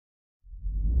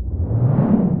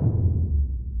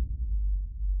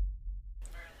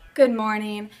Good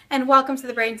morning, and welcome to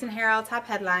the Bradenton Herald top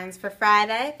headlines for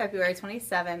Friday, February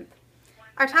 27th.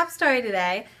 Our top story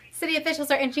today: city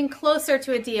officials are inching closer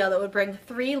to a deal that would bring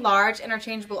 3 large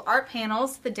interchangeable art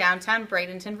panels to the downtown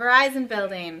Bradenton Verizon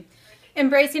building.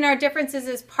 Embracing our differences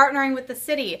is partnering with the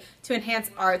city to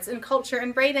enhance arts and culture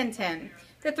in Bradenton.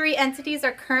 The 3 entities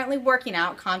are currently working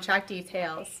out contract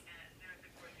details.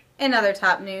 In other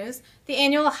top news, the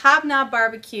annual Hobnob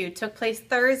Barbecue took place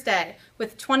Thursday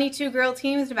with 22 grill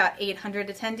teams and about 800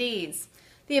 attendees.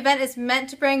 The event is meant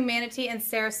to bring Manatee and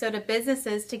Sarasota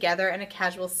businesses together in a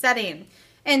casual setting,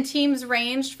 and teams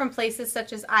ranged from places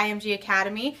such as IMG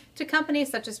Academy to companies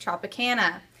such as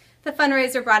Tropicana. The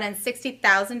fundraiser brought in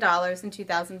 $60,000 in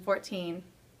 2014.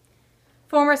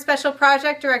 Former Special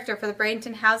Project Director for the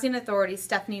Bradenton Housing Authority,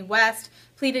 Stephanie West,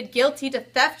 pleaded guilty to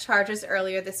theft charges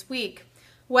earlier this week.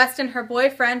 West and her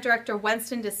boyfriend, Director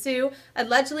Winston DeSue,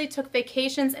 allegedly took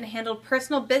vacations and handled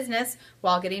personal business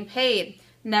while getting paid,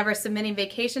 never submitting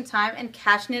vacation time and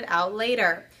cashing it out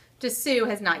later. DeSue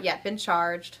has not yet been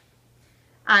charged.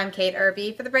 I'm Kate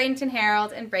Irby for the Bradenton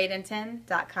Herald and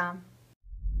Bradenton.com.